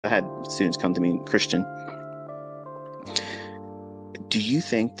had students come to me, Christian, do you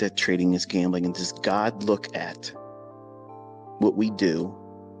think that trading is gambling? And does God look at what we do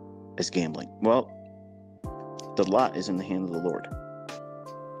as gambling? Well, the lot is in the hand of the Lord.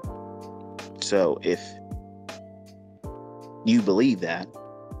 So if you believe that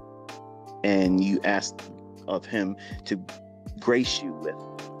and you ask of him to grace you with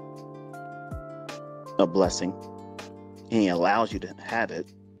a blessing and he allows you to have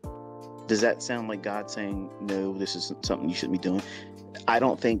it, does that sound like God saying, no, this isn't something you shouldn't be doing? I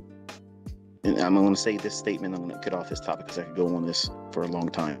don't think, and I'm going to say this statement, I'm going to get off this topic because I could go on this for a long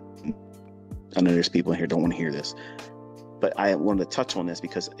time. I know there's people in here who don't want to hear this, but I wanted to touch on this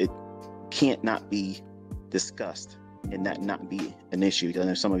because it can't not be discussed and that not be an issue. Because I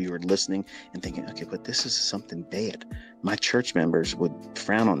know some of you are listening and thinking, okay, but this is something bad. My church members would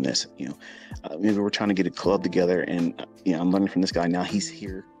frown on this. Maybe we're trying to get a club together, and I'm learning from this guy now. He's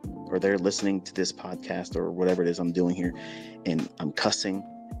here, or they're listening to this podcast or whatever it is I'm doing here, and I'm cussing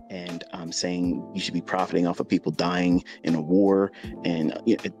and I'm saying you should be profiting off of people dying in a war, and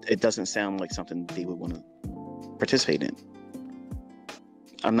it doesn't sound like something they would want to participate in.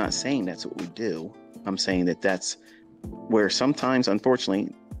 I'm not saying that's what we do. I'm saying that that's where sometimes,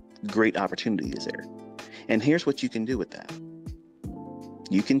 unfortunately, great opportunity is there. And here's what you can do with that.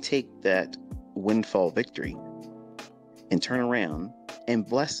 You can take that windfall victory and turn around and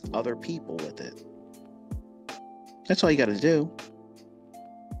bless other people with it. That's all you got to do.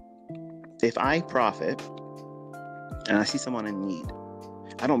 If I profit and I see someone in need,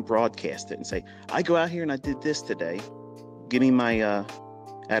 I don't broadcast it and say, I go out here and I did this today. Give me my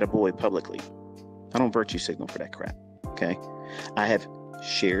attaboy publicly. I don't virtue signal for that crap. Okay. I have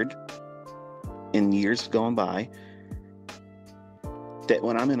shared in years gone by that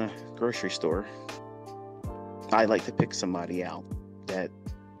when I'm in a grocery store, I like to pick somebody out that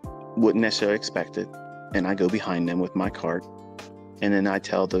wouldn't necessarily expect it. And I go behind them with my cart. And then I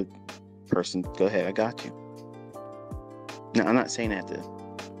tell the person, go ahead, I got you. Now, I'm not saying that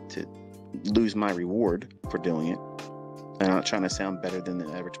to lose my reward for doing it. I'm not trying to sound better than the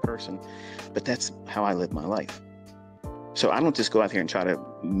average person, but that's how I live my life. So I don't just go out here and try to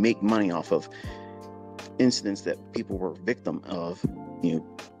make money off of incidents that people were victim of,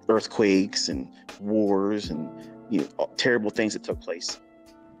 earthquakes and wars and, terrible things that took place,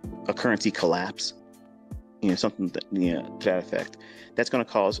 a currency collapse, something that, to that effect. That's going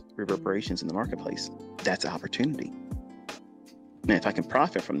to cause reverberations in the marketplace. That's opportunity. And if I can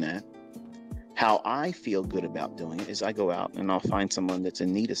profit from that, how I feel good about doing it is I go out and I'll find someone that's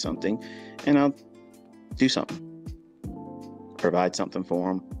in need of something and I'll do something, provide something for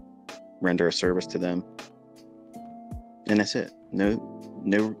them, render a service to them. And that's it.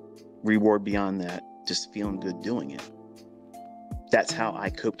 No reward beyond that, just feeling good doing it. That's how I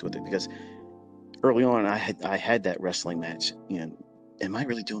coped with it, because early on I had that wrestling match. Am I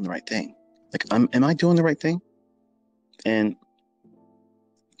really doing the right thing? Like, am I doing the right thing? And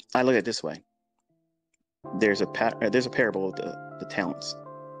I look at it this way. There's a parable of the talents,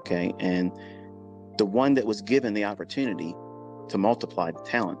 okay? And the one that was given the opportunity to multiply the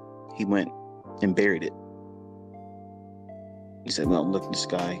talent, he went and buried it. He said, well, look, this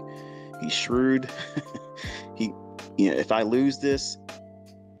guy, he's shrewd. If I lose this,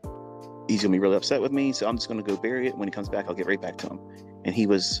 he's gonna be really upset with me, so I'm just gonna go bury it. When he comes back, I'll get right back to him. And he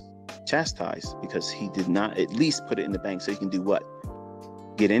was chastised because he did not at least put it in the bank so he can do what?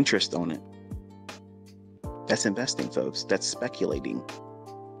 Get interest on it. That's investing, folks. That's speculating.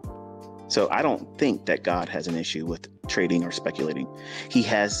 So I don't think that God has an issue with trading or speculating. He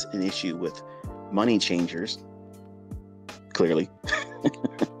has an issue with money changers, clearly.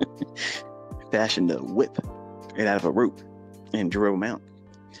 Fashioned the whip right out of a rope and drove them out.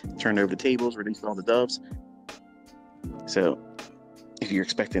 Turned over the tables, released all the doves. So if you're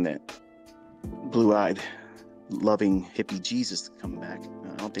expecting that blue-eyed, loving hippie Jesus to come back,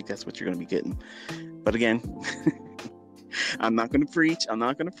 I don't think that's what you're going to be getting. But again, I'm not going to preach.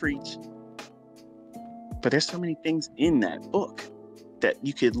 But there's so many things in that book that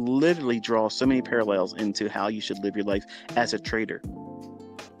you could literally draw so many parallels into how you should live your life as a trader.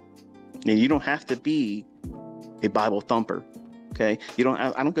 And you don't have to be a Bible thumper, okay?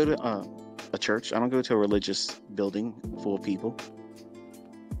 I don't go to a church. I don't go to a religious building full of people.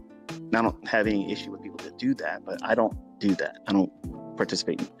 I don't have any issue with people that do that, but I don't do that. I don't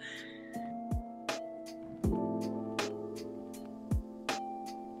participate in